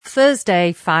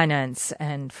Thursday Finance,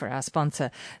 and for our sponsor,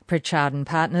 Pritchard and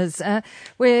Partners.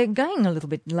 We're going a little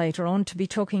bit later on to be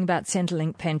talking about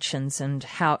Centrelink pensions and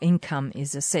how income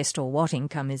is assessed, or what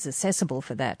income is assessable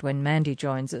for that, when Mandy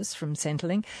joins us from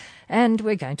Centrelink. And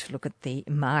we're going to look at the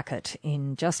market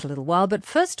in just a little while. But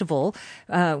first of all,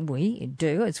 we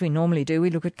do, as we normally do, we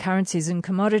look at currencies and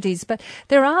commodities. But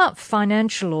there are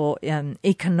financial or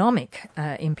economic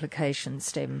implications,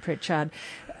 Stephen Pritchard,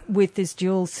 with this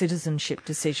dual citizenship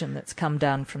decision that's come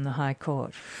down from the High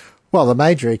Court. Well, the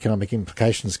major economic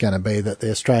implication is going to be that the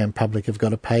Australian public have got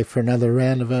to pay for another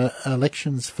round of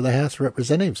elections for the House of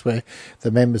Representatives, where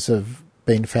the members have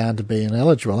been found to be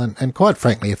ineligible. And quite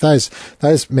frankly, if those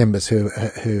members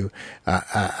who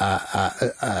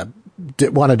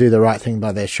want to do the right thing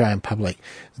by the Australian public,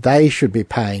 they should be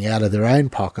paying out of their own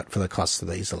pocket for the cost of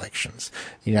these elections.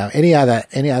 You know, any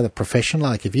other profession,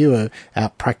 like if you were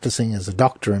out practicing as a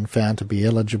doctor and found to be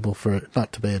eligible for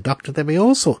not to be a doctor, there'd be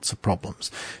all sorts of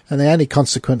problems. And the only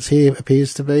consequence here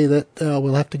appears to be that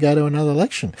we'll have to go to another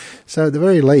election. So at the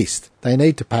very least, they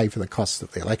need to pay for the cost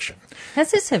of the election.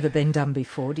 Has this ever been done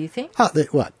before, do you think?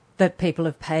 What? That people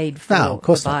have paid for? No, of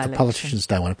course the not. The politicians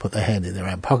don't want to put their hand in their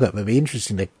own pocket. But it'd be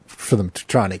interesting for them to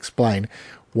try and explain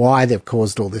why they've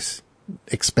caused all this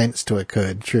expense to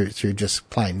occur through just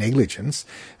plain negligence,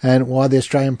 and why the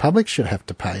Australian public should have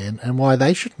to pay and why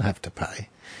they shouldn't have to pay.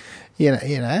 You know,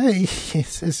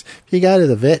 if you go to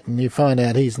the vet and you find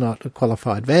out he's not a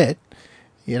qualified vet,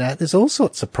 you know, there's all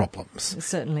sorts of problems. There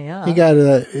certainly are. You go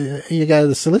to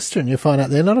the solicitor and you find out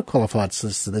they're not a qualified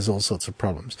solicitor. There's all sorts of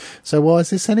problems. So why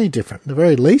is this any different? The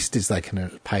very least is they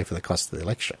can pay for the cost of the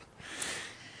election.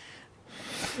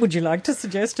 Would you like to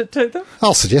suggest it to them?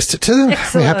 I'll suggest it to them.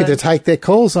 Excellent. We're happy to take their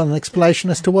calls on an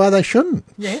explanation as to why they shouldn't.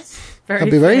 Yes. It'll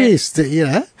be very easy, you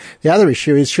know. The other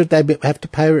issue is, should they have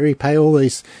to repay all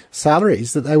these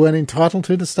salaries that they weren't entitled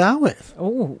to start with?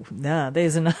 Oh, no,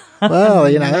 there's another. Well,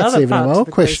 you know, that's even more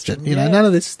question. You know, none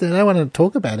of this, they don't want to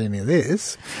talk about any of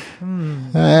this.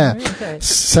 Okay.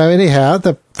 So anyhow,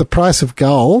 the price of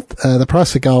gold, was up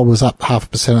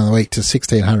 0.5% on the week to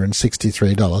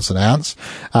 $1,663 an ounce.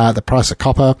 The price of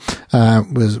copper,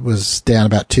 was down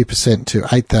about 2% to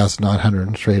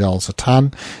 $8,903 a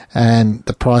tonne. And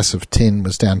the price of tin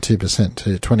was down 2%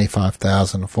 to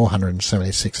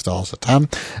 $25,476 a tonne.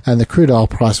 And the crude oil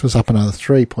price was up another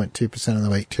 3.2% on the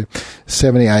week to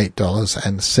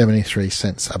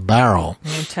 $78.73 a barrel.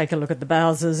 We'll take a look at the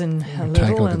Bowsers in a little.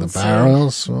 Take a look at the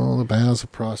barrels. The Bowser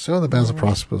price. The Bowser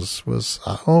price was it was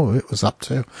up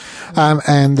too.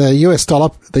 And the US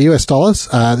dollars, the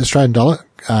Australian dollar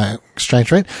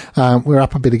exchange rate, we're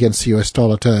up a bit against the US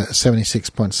dollar to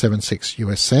 76.76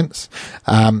 US cents.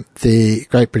 The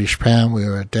Great British Pound, we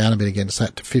were down a bit against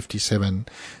that to 57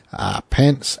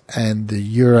 pence, and the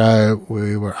euro,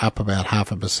 we were up about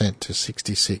 0.5% to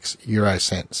 66 euro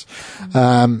cents.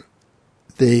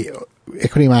 The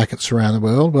equity markets around the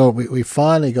world, well, we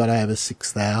finally got over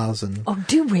 6,000. Oh,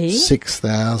 do we?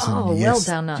 6,000 well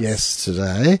done us.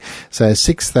 Yesterday. So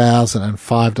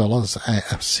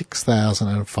 $6,005,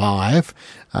 6,005.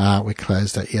 We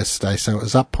closed at yesterday, so it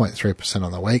was up 0.3%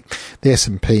 on the week. The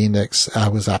S&P index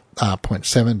was up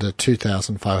 0.7 to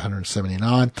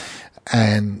 2,579,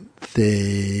 and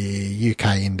the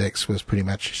UK index was pretty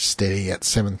much steady at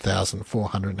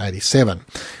 7,487.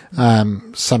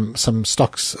 Some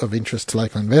stocks of interest to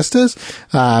local investors.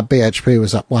 BHP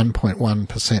was up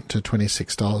 1.1% to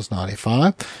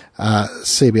 $26.95.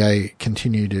 CBA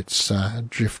continued its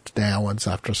drift downwards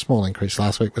after a small increase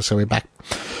last week, so we're back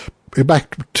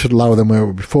to lower than we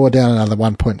were before, down another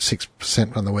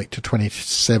 1.6% on the week to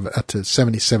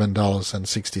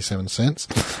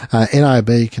 $77.67.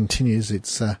 NIB continues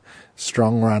its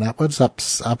strong run upwards, up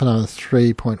another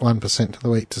 3.1% to the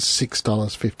week to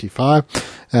 $6.55.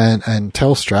 And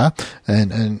Telstra,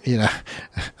 and you know,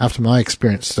 after my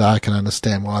experience today, I can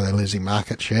understand why they're losing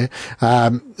market share.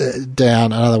 Down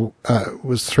another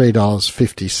was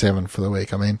 $3.57 for the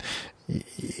week. I mean,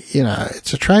 you know,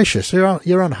 it's atrocious.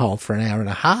 You're on hold for an hour and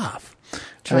a half.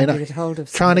 Trying to get hold of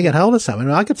something.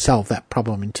 I could solve that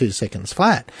problem in 2 seconds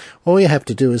flat. All you have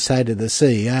to do is say to the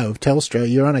CEO of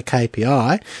Telstra, you're on a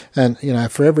KPI, and, you know,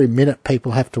 for every minute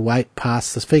people have to wait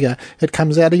past this figure, it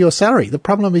comes out of your salary. The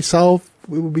problem will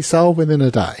be solved within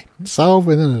a day.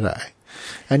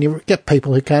 And you get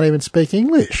people who can't even speak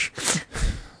English.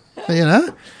 You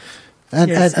know? And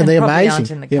the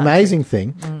amazing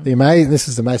thing, this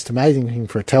is the most amazing thing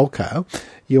for a telco.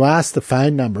 You ask the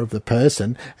phone number of the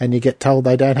person and you get told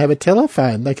they don't have a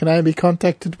telephone. They can only be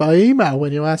contacted by email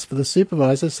when you ask for the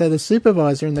supervisor. So the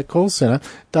supervisor in the call centre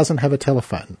doesn't have a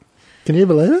telephone. Can you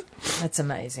believe it? That's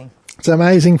amazing. It's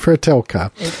amazing for a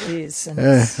telco. It is.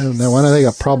 And no wonder they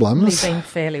got problems. Been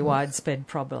fairly widespread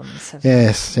problems.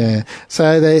 Yes, yeah.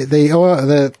 So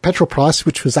the petrol price,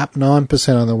 which was up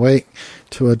 9% on the week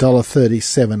to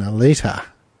 $1.37 a litre.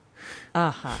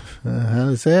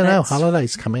 Is there no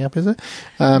holidays coming up, is it?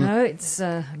 No, it's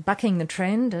bucking the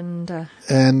trend.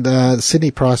 And the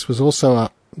Sydney price was also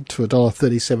up to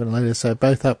 $1.37 a litre, so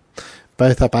both up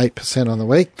 8% on the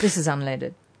week. This is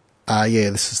unleaded.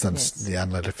 This is the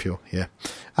unleaded fuel, yeah.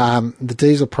 The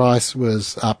diesel price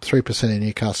was up 3% in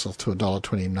Newcastle to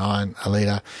 $1.29 a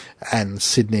litre, and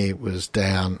Sydney was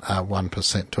down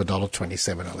 1% to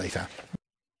 $1.27 a litre.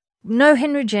 No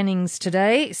Henry Jennings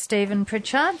today, Stephen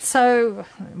Pritchard, so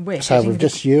we've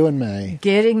just you and me.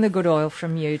 Getting the good oil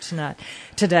from you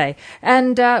today.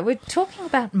 And we're talking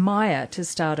about Myer to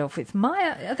start off with.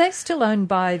 Myer, are they still owned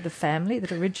by the family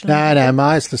that originally... No,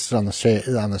 Myer's listed on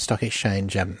the stock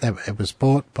exchange. It was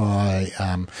bought by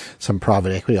some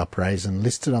private equity operators and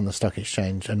listed on the stock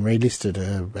exchange and relisted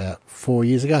about 4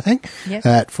 years ago, I think,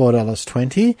 at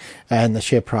 $4.20, and the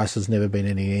share price has never been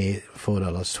any near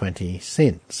 $4.20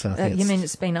 since. So you mean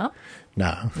it's been up?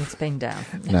 No. It's been down.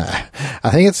 No. I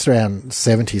think it's around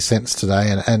 70 cents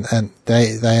today, and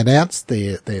they announced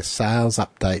their sales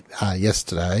update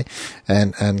yesterday,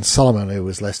 and Solomon Lew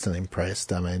was less than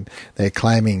impressed. I mean, they're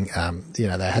claiming, they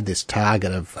had this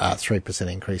target of 3%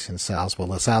 increase in sales. Well,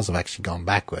 the sales have actually gone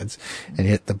backwards, and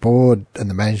yet the board and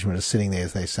the management are sitting there,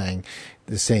 they're seeing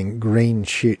green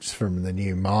shoots from the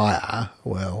new Myer.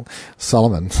 Well,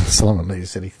 Solomon Lew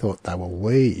said he thought they were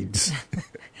weeds.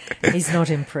 He's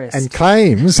not impressed. And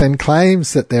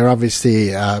claims that they're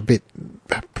obviously a bit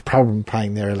problem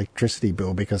paying their electricity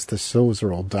bill because the stores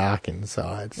are all dark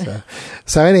inside.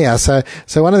 So anyhow, so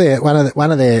one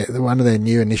of their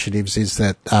new initiatives is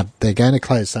that they're going to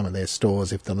close some of their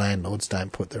stores if the landlords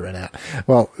don't put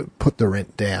the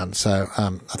rent down. So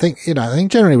I think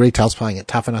generally retail's playing it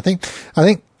tough, and I think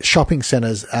shopping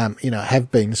centres,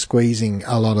 have been squeezing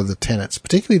a lot of the tenants,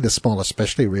 particularly the smaller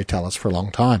specialty retailers, for a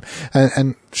long time.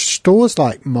 And stores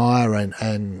like Myer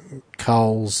and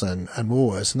Coles and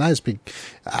Woolworths and those big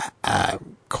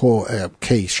core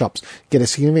key shops get a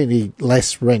significantly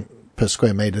less rent per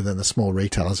square metre than the small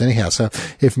retailers anyhow. So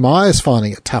if Myer's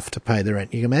finding it tough to pay the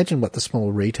rent, you can imagine what the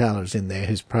small retailers in there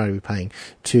who's probably paying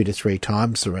 2 to 3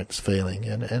 times the rent's feeling.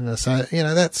 And so,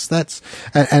 that's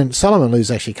and Solomon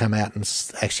Lew's actually come out and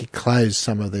actually closed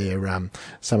some of their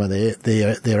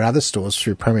other stores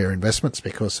through Premier Investments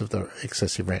because of the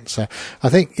excessive rent. So I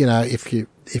think, if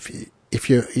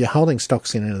you're holding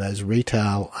stocks in any of those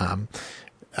retail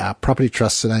property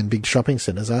trusts that own big shopping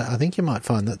centres, I think you might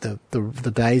find that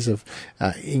the days of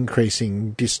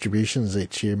increasing distributions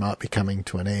each year might be coming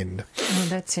to an end. Oh,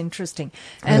 that's interesting.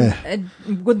 And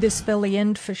would this spell the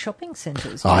end for shopping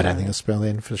centres? I don't think it'll spell the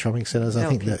end for shopping centres. I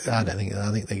think they're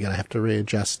going to have to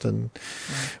readjust and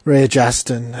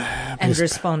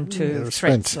respond to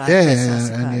threats like this.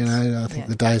 I think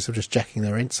the days of just jacking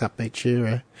the rents up each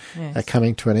year are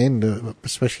coming to an end.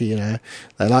 Especially, they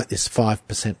like this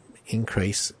 5%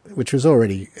 increase, which was all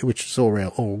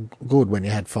good when you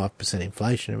had 5%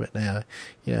 inflation, but now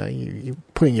you're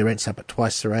putting your rents up at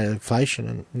twice the rate of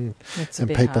inflation, and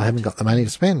people haven't got the money to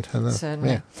spend.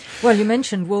 Certainly. Well, you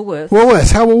mentioned Woolworths.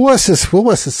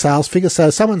 Woolworths' sales figures. So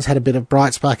someone's had a bit of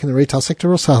bright spark in the retail sector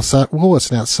also. So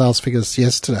Woolworths announced sales figures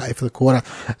yesterday for the quarter,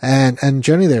 and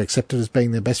generally they're accepted as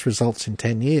being their best results in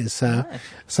 10 years. So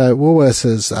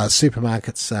Woolworths'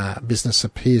 supermarkets business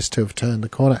appears to have turned the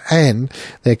corner, and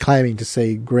they're claiming to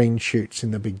see green shoots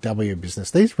in the Big W business.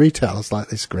 These retailers like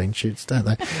these green shoots, don't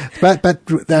they? But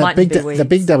the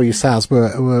Big W sales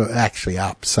were actually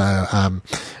up. So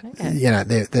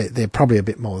they're probably a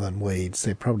bit more than weeds.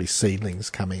 They're probably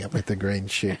seedlings coming up with the green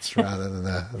shoots rather than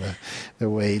the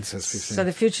weeds, as we say. So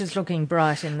the future's looking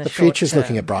bright in the short future's term.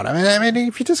 looking bright. I mean,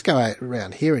 if you just go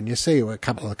around here and you see a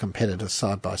couple of the competitors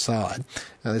side by side,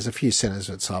 there's a few centres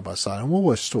at side by side, and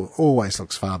Woolworths store always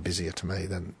looks far busier to me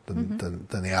than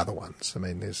the other ones. I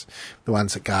mean, there's the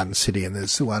ones at Garden City and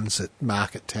there's the ones at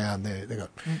Market Town. They've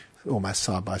got almost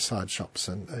side by side shops,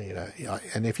 and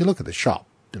and if you look at the shop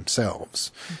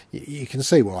themselves, you can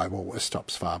see why Woolworths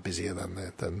stops far busier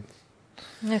than.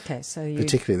 Okay, so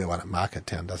particularly the one at Market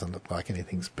Town doesn't look like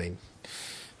anything's been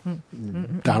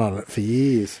done on it for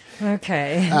years.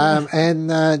 Okay. And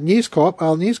News Corp.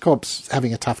 Well, News Corp's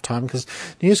having a tough time because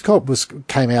News Corp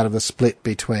came out of a split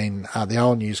between the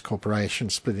old News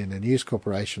Corporation, split into News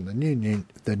Corporation, the new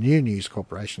News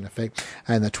Corporation effect,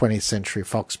 and the 20th Century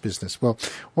Fox business. Well,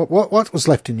 what was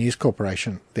left in News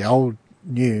Corporation? The old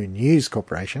new News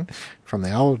Corporation from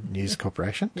the old News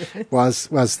Corporation was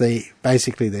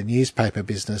basically the newspaper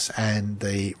business and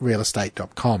the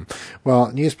realestate.com.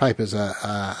 Well, newspapers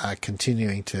are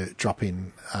continuing to drop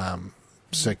in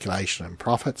circulation and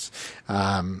profits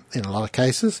in a lot of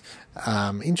cases.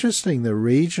 Interesting, the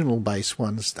regional based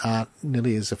ones aren't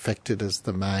nearly as affected as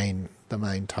the main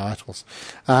titles.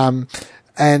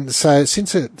 And so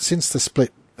since the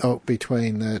split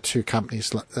between the two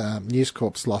companies, News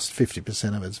Corp's lost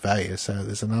 50% of its value. So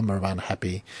there's a number of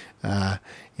unhappy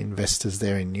investors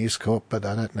there in News Corp, but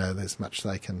I don't know there's much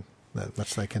they can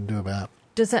do about.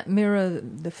 Does that mirror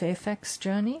the Fairfax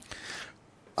journey?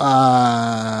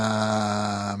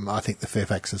 I think the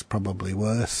Fairfax is probably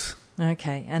worse.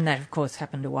 Okay, and that, of course,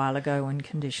 happened a while ago when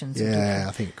conditions were different. Yeah,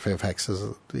 I think Fairfax is,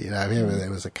 if ever there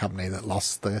was a company that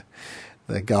lost the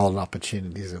golden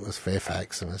opportunities, it was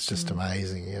Fairfax, and it's just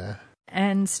amazing,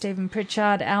 And Stephen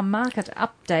Pritchard, our market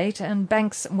update and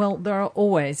banks. Well, there's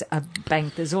always a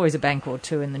bank or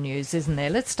two in the news, isn't there?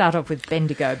 Let's start off with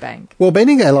Bendigo Bank. Well,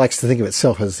 Bendigo likes to think of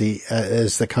itself as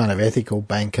the kind of ethical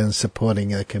bank and supporting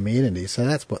the community. So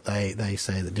that's what they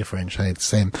say that differentiates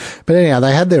them. But anyhow,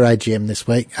 they had their AGM this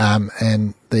week,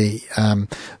 and the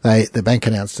bank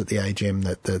announced at the AGM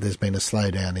that there's been a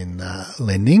slowdown in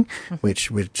lending,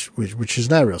 which is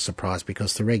no real surprise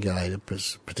because the regulator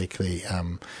was particularly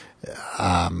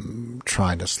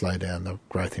trying to slow down the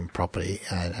growth in property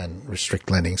and restrict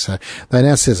lending. So they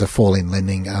announced there's a fall in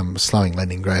lending, slowing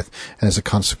lending growth, and as a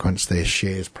consequence, their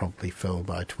shares probably fell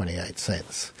by 28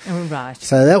 cents. Oh, right.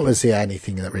 So that was the only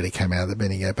thing that really came out of the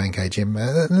Bendigo Bank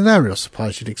AGM. No real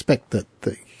surprise. You'd expect that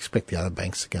the other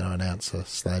banks are going to announce a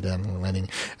slowdown in lending.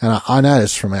 And I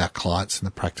noticed from our clients in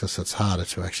the practice, it's harder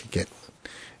to actually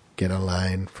get a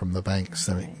loan from the banks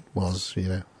than it was,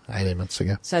 18 months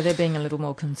ago. So they're being a little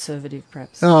more conservative,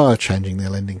 perhaps. Oh, changing their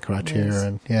lending criteria, yes.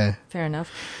 And yeah. Fair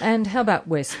enough. And how about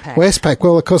Westpac? Westpac,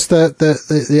 well, of course,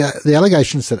 the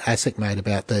allegations that ASIC made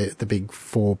about the big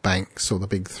four banks or the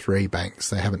big three banks,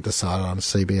 they haven't decided on a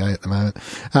CBA at the moment.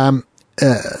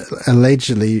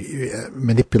 Allegedly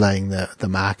manipulating the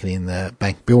market in the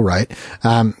bank bill rate.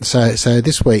 So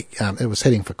this week it was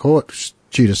heading for court,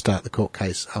 due to start the court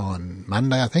case on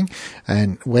Monday, I think,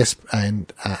 and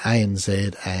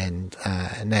ANZ and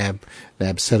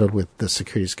NAB settled with the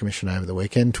Securities Commission over the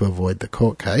weekend to avoid the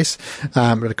court case.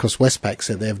 But of course, Westpac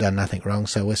said they've done nothing wrong,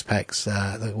 so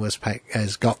Westpac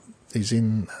is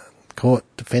in court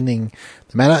defending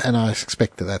the matter, and I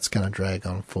expect that that's going to drag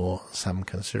on for some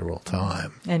considerable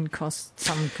time. And cost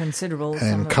some considerable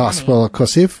and sum cost, of money. well, of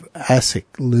course, if ASIC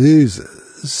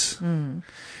loses,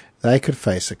 they could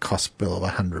face a cost bill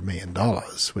of $100 million,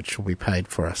 which will be paid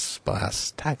for us by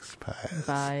us taxpayers.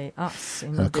 By us,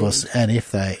 indeed. And of course, and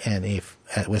if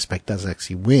Westpac does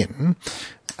actually win,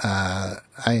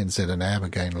 ANZ and NAB are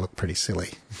going to look pretty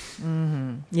silly.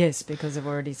 Mm-hmm. Yes, because they've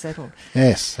already settled.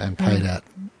 Yes, and paid out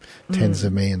tens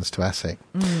of millions to ASIC.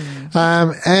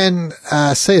 And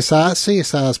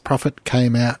CSR's profit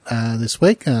came out this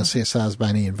week. CSR's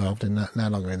mainly involved in no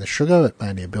longer in the sugar, but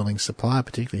mainly a building supplier,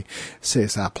 particularly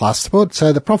CSR Plasterboard.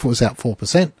 So the profit was up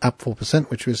 4%,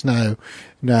 which was no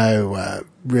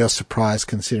real surprise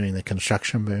considering the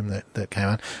construction boom that came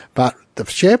on. But the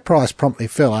share price promptly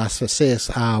fell after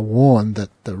CSR warned that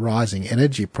the rising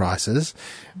energy prices,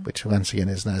 which once again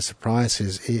is no surprise,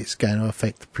 is going to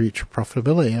affect the future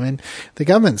profitability. I mean, the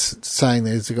government's saying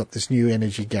they've got this new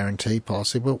energy guarantee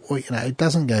policy, but it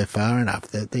doesn't go far enough.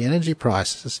 The energy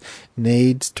prices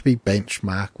needs to be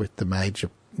benchmarked with the major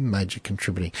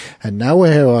contributing. And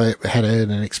nowhere I had heard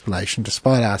an explanation,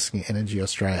 despite asking Energy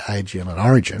Australia, AGL and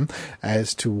Origin,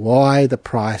 as to why the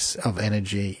price of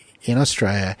energy in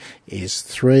Australia is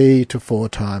 3 to 4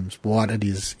 times what it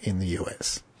is in the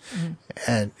US.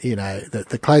 And,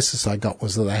 the closest I got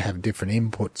was that they have different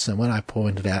inputs. And when I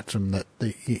pointed out to them that,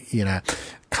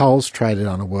 coal's traded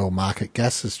on a world market,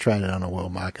 gas is traded on a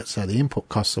world market, so the input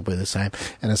costs will be the same.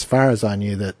 And as far as I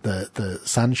knew, that the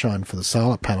sunshine for the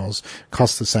solar panels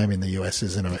costs the same in the US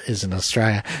as in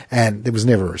Australia, and there was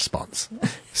never a response.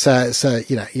 So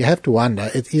you have to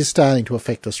wonder, it is starting to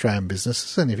affect Australian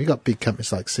businesses, and if you've got big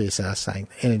companies like CSR saying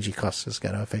energy costs is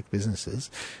going to affect businesses,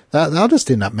 they'll just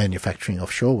end up manufacturing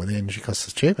offshore where the energy costs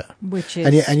is cheaper. Which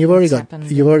is and you've already got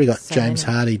James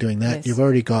anyway. Hardie doing that. Yes. You've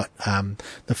already got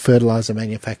the fertiliser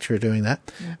manufacturer doing that.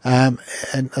 And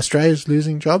Australia's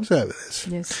losing jobs over this.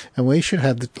 Yes. And we should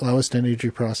have the lowest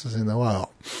energy prices in the world.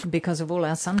 Because of all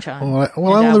our sunshine. All and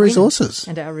all our the wind resources.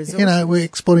 And our resources. We're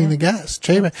exporting the gas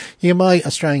cheaper. You can buy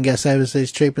Australian gas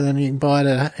overseas cheaper than you can buy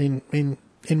it in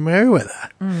in Merewether.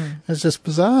 It's just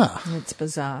bizarre. It's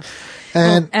bizarre.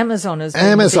 And Amazon has been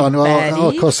a big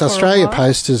baddie of course, for a Australia while.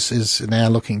 Post is now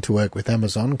looking to work with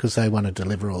Amazon because they want to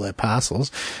deliver all their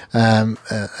parcels. But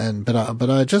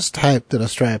I just hope that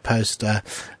Australia Post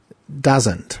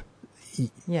doesn't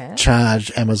Yeah.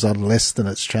 charge Amazon less than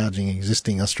it's charging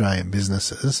existing Australian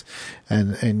businesses,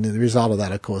 and the result of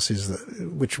that, of course, is that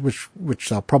which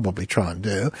they'll probably try and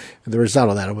do. The result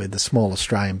of that will be the small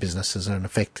Australian businesses are in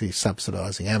effect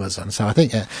subsidising Amazon. So I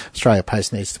think Australia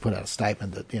Post needs to put out a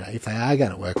statement that, if they are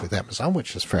going to work with Amazon,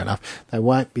 which is fair enough, they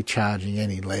won't be charging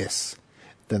any less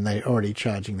than they're already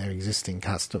charging their existing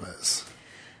customers.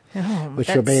 Which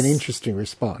will be an interesting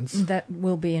response. That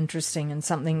will be interesting and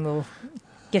something we'll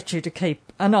get you to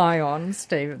keep an eye on,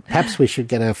 Stephen. Perhaps we should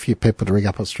get a few people to ring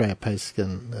up Australia Post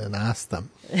and ask them.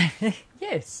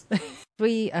 Yes.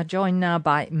 We are joined now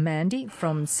by Mandy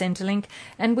from Centrelink,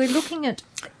 and we're looking at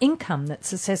income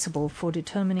that's accessible for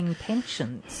determining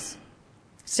pensions.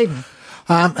 Stephen.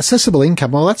 Accessible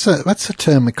income, well, that's a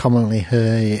term we commonly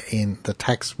hear in the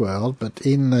tax world, but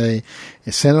in the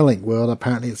Centrelink world,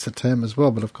 apparently it's a term as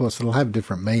well, but of course it'll have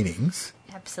different meanings.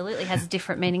 Absolutely has a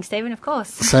different meaning, Stephen, of course.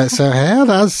 So how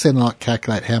does Centrelink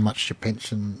calculate how much your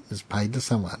pension is paid to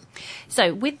someone?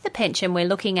 So with the pension, we're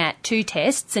looking at two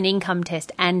tests, an income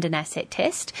test and an asset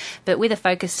test, but with a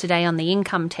focus today on the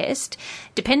income test.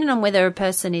 Depending on whether a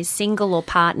person is single or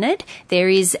partnered, there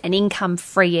is an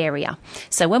income-free area.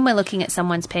 So when we're looking at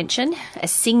someone's pension, a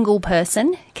single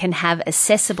person can have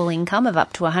accessible income of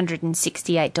up to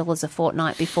 $168 a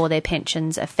fortnight before their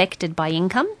pension's affected by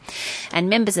income, and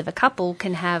members of a couple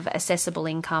can have accessible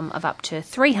income of up to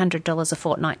 $300 a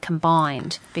fortnight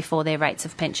combined before their rates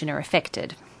of pension are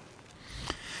affected.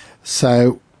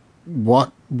 So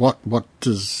what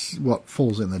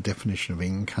falls in the definition of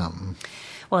income?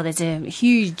 Well, there's a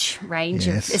huge range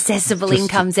Yes. of accessible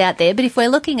incomes out there, but if we're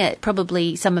looking at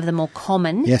probably some of the more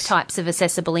common Yes. types of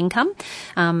accessible income,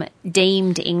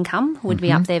 deemed income would be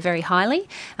up there very highly.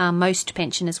 Most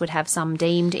pensioners would have some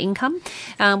deemed income.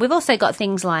 We've also got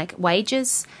things like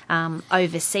wages,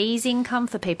 overseas income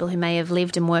for people who may have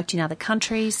lived and worked in other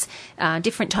countries,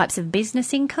 different types of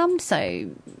business income, so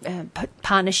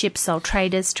partnerships, sole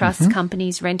traders, trusts,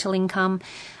 companies, rental income,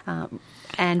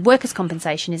 and workers'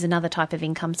 compensation is another type of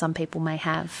income some people may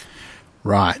have.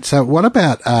 Right. So what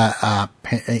about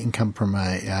income from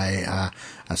a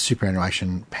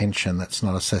superannuation pension that's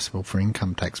not accessible for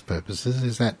income tax purposes?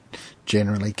 Is that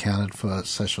generally counted for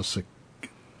social security?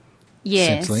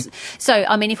 Yes. So,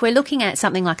 I mean, if we're looking at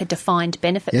something like a defined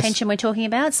benefit Yes. pension we're talking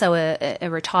about, so a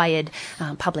retired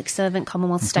public servant,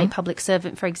 Commonwealth State public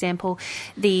servant, for example,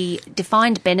 the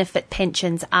defined benefit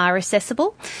pensions are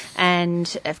accessible,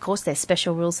 and of course there's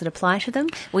special rules that apply to them.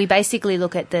 We basically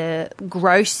look at the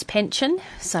gross pension,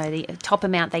 so the top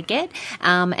amount they get,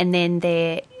 and then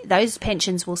those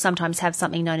pensions will sometimes have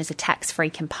something known as a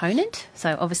tax-free component.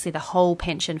 So obviously the whole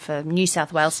pension for New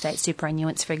South Wales state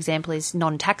superannuants, for example, is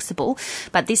non-taxable.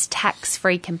 But this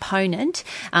tax-free component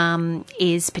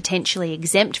is potentially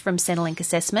exempt from Centrelink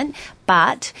assessment,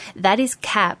 but that is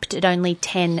capped at only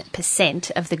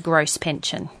 10% of the gross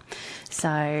pension.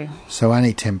 So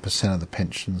only 10% of the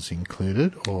pension's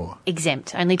included, or?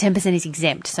 exempt. Only 10% is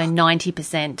exempt, so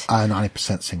 90%.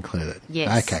 90%'s included.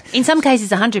 Yes. Okay. In some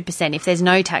cases, 100% if there's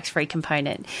no tax-free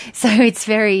component. So it's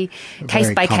very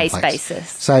case-by-case complex. basis.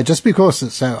 So just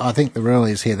because I think the rule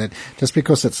is here that just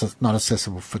because it's not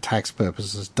accessible for tax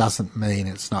purposes doesn't mean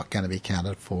it's not going to be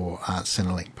counted for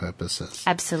Centrelink purposes.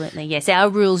 Absolutely, yes. Our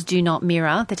rules do not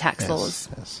mirror the tax laws.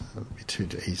 Yes, it would be too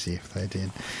easy if they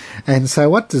did. And so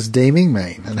what does deeming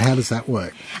mean, and how does that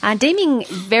work? Deeming,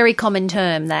 very common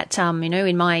term that,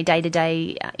 in my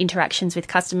day-to-day interactions with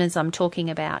customers, I'm talking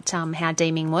about how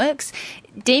deeming works.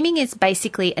 Deeming is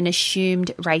basically an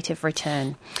assumed rate of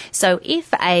return. So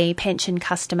if a pension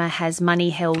customer has money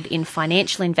held in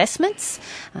financial investments,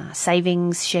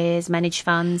 savings, shares, managed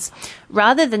funds,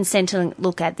 rather than Centrelink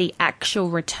look at the actual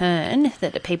return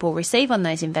that the people receive on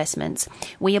those investments,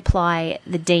 we apply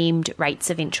the deemed rates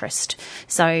of interest.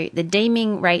 So the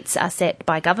deeming rates are set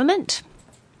by government,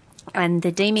 and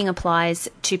the deeming applies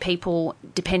to people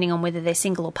depending on whether they're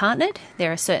single or partnered.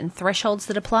 There are certain thresholds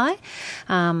that apply,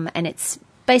 and it's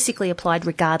basically applied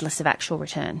regardless of actual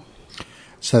return.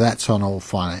 So that's on all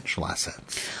financial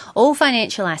assets? All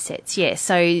financial assets, yes.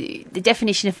 So the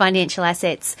definition of financial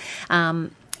assets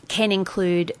can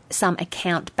include some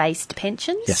account-based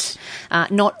pensions. Yes.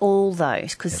 Not all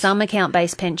those, because some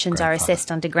account-based pensions are Grandfather.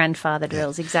 assessed under grandfathered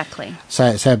rules. Exactly.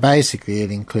 So basically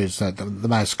it includes, the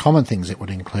most common things it would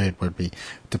include would be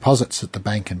deposits at the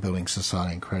bank and building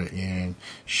society and credit union,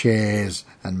 shares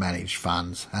and managed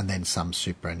funds, and then some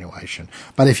superannuation.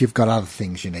 But if you've got other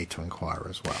things, you need to inquire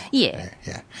as well. Yeah.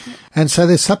 And so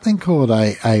there's something called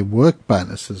a work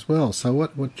bonus as well. So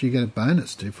what do you get a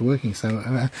bonus to for working?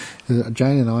 So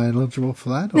Jane and I are eligible for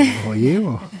that, or you?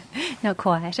 Or? Not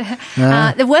quite.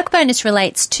 No. The work bonus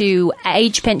relates to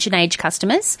pension age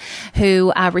customers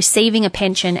who are receiving a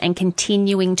pension and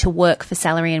continuing to work for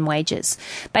salary and wages.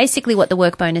 Basically what the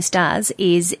work bonus does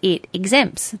is it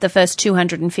exempts the first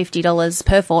 $250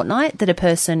 per fortnight that a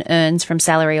person earns from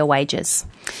salary or wages.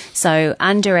 So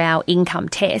under our income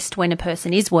test, when a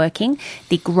person is working,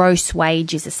 the gross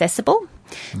wage is assessable.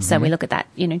 So we look at that,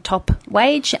 top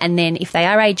wage, and then if they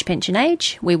are pension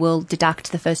age, we will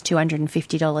deduct the first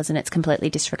 $250 and it's completely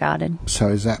disregarded. So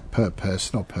is that per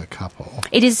person or per couple?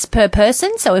 It is per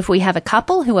person. So if we have a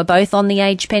couple who are both on the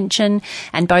age pension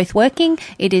and both working,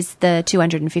 it is the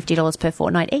 $250 per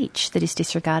fortnight each that is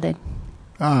disregarded.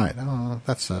 All right. Oh,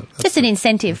 that's just an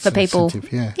incentive for people.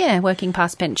 Yeah, working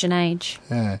past pension age.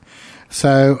 Yeah.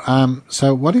 So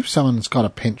what if someone's got a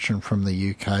pension from the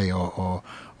UK or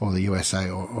the USA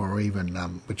or even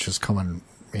which is common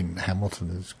in Hamilton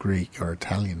is Greek or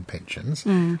Italian pensions?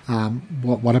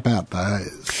 What about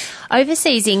those?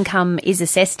 Overseas income is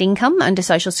assessed income under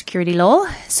Social Security law.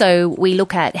 So we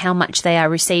look at how much they are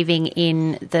receiving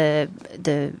in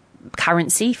the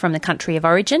currency from the country of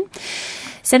origin.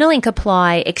 Centrelink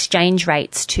apply exchange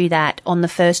rates to that on the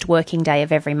first working day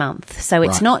of every month. So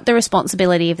it's not the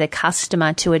responsibility of the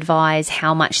customer to advise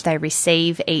how much they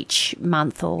receive each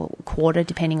month or quarter,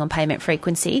 depending on payment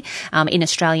frequency, in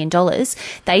Australian dollars.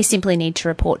 They simply need to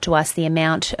report to us the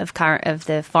amount of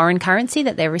the foreign currency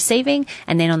that they're receiving,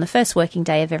 and then on the first working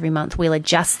day of every month, we'll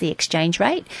adjust the exchange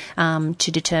rate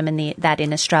to determine that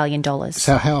in Australian dollars.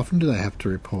 So how often do they have to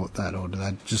report that, or do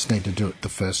they just need to do it the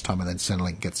first time and then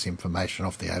Centrelink gets the information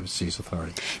off the overseas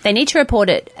authority? They need to report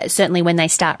it certainly when they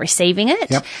start receiving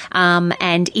it, Yep.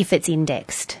 And if it's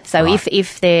indexed. So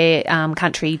if their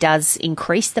country does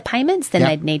increase the payments, then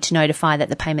they'd need to notify that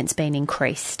the payment's been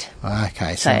increased.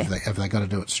 Okay, so have they got to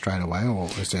do it straight away, or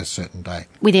is there a certain date?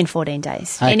 Within 14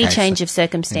 days. Okay, Any change of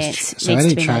circumstance needs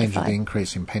to be notified. So any change of the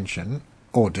increase in pension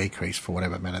or decrease for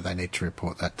whatever matter, they need to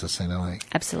report that to Centrelink.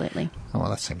 Absolutely. Oh, well,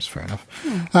 that seems fair enough.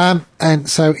 And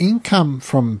so income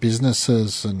from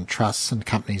businesses and trusts and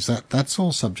companies, that's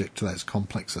all subject to those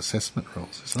complex assessment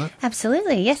rules, isn't it?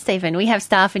 Absolutely. Yes, Stephen. We have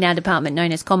staff in our department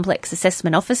known as complex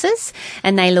assessment officers,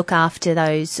 and they look after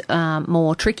those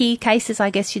more tricky cases, I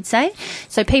guess you'd say.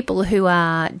 So people who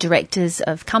are directors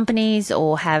of companies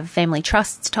or have family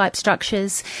trusts type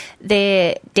structures,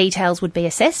 their details would be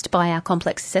assessed by our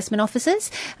complex assessment officers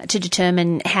to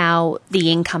determine how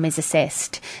the income is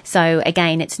assessed. So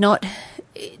again, it's not...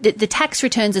 The tax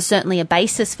returns are certainly a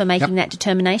basis for making that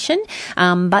determination,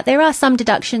 but there are some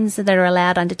deductions that are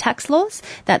allowed under tax laws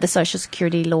that the Social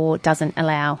Security law doesn't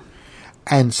allow.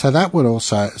 And so that would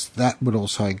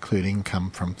also include income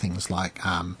from things like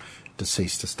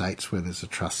deceased estates where there's a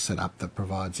trust set up that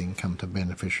provides income to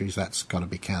beneficiaries. That's got to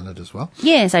be counted as well.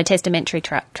 Yeah, so testamentary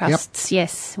trusts,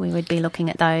 yes, we would be looking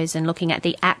at those and looking at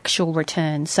the actual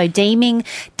returns. So deeming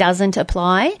doesn't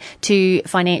apply to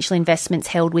financial investments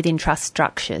held within trust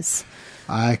structures.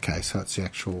 Okay, so it's the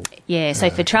actual... Yeah,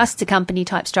 so for trusts to company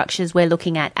type structures, we're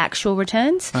looking at actual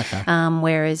returns,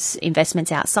 whereas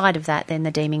investments outside of that, then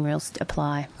the deeming rules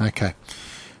apply. Okay.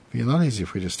 It'd be a lot easier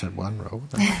if we just had one rule.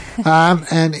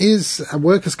 And is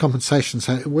workers' compensation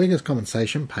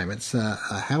payments,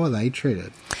 how are they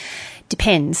treated?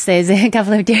 Depends. There's a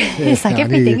couple of different... It's like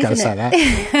everything, isn't it? Say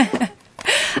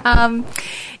that.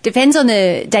 Depends on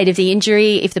the date of the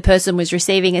injury, if the person was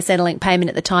receiving a Centrelink payment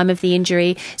at the time of the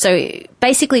injury. So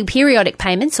basically periodic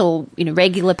payments or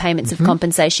regular payments of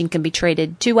compensation can be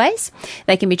treated two ways.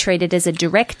 They can be treated as a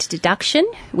direct deduction,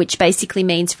 which basically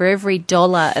means for every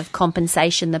 $1 of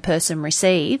compensation the person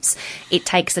receives, it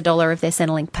takes $1 of their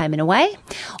Centrelink payment away.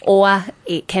 Or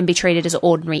it can be treated as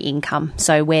ordinary income,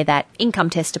 so where that income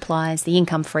test applies, the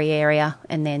income-free area,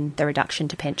 and then the reduction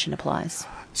to pension applies.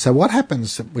 So what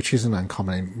happens, which isn't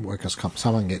uncommon in workers' comp,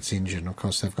 someone gets injured and of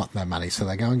course they've got no money, so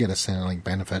they go and get a Centrelink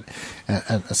benefit.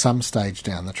 At some stage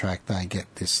down the track they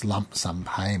get this lump sum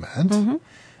payment.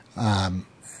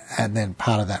 and then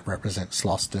part of that represents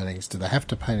lost earnings. Do they have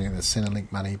to pay any of the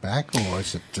Centrelink money back, or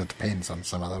is it depends on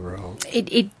some other rule?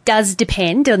 It does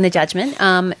depend on the judgment.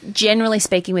 Generally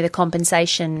speaking, with a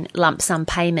compensation lump sum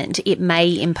payment, it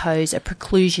may impose a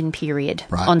preclusion period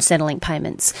on Centrelink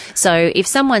payments. So if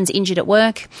someone's injured at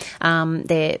work,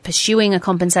 they're pursuing a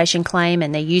compensation claim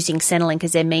and they're using Centrelink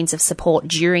as their means of support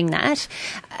during that,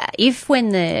 if when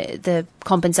the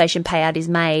compensation payout is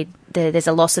made, there's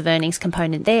a loss of earnings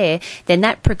component there, then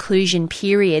that preclusion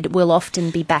period will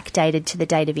often be backdated to the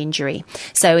date of injury.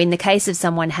 So in the case of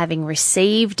someone having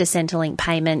received a Centrelink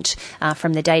payment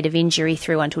from the date of injury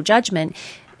through until judgment,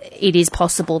 it is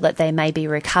possible that there may be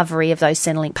recovery of those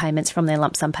Centrelink payments from their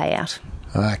lump sum payout.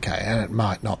 Okay, and it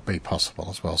might not be possible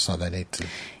as well, so they need to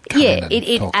come in and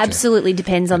it absolutely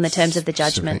depends on the terms of the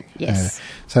judgment. Yes.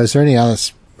 So is there any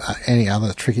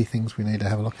other tricky things we need to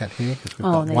have a look at here? Because we've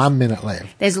got 1 minute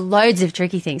left. There's loads of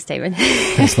tricky things, Stephen.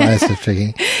 There's loads of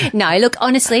tricky. No, look,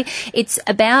 honestly, it's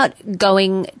about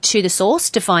going to the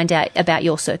source to find out about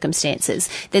your circumstances.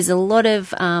 There's a lot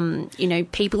of,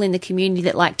 people in the community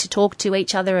that like to talk to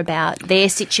each other about their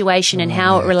situation and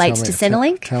how it relates to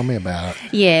Centrelink. Tell me about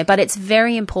it. Yeah, but it's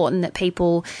very important that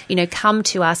people, come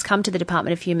to us, come to the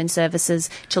Department of Human Services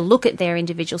to look at their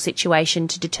individual situation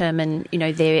to determine,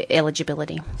 their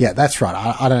eligibility. Yeah, that's right.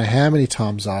 I don't know how many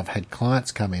times I've had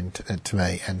clients come in to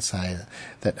me and say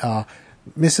that,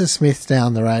 Mrs. Smith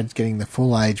down the road's getting the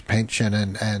full age pension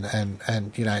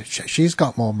and she's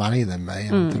got more money than me.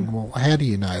 And I'm thinking, well, how do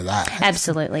you know that?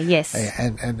 Absolutely, yes.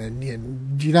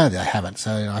 And you know they haven't,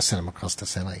 so I send them across to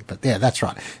Centrelink. But yeah, that's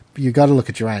right. You've got to look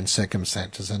at your own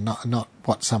circumstances and not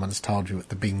what someone's told you at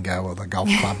the bingo or the golf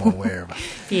club or wherever.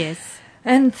 Yes.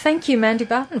 And thank you, Mandy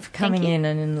Barton, for coming in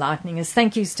and enlightening us.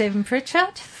 Thank you, Stephen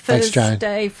Pritchard. Thanks, Joan.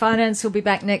 Thursday Finance will be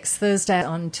back next Thursday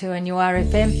on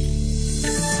 2NURFM.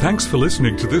 Thanks for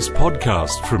listening to this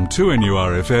podcast from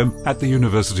 2NURFM at the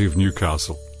University of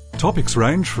Newcastle. Topics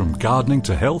range from gardening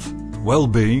to health,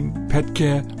 well-being, pet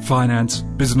care, finance,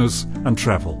 business and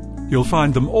travel. You'll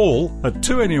find them all at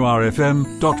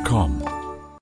 2NURFM.com.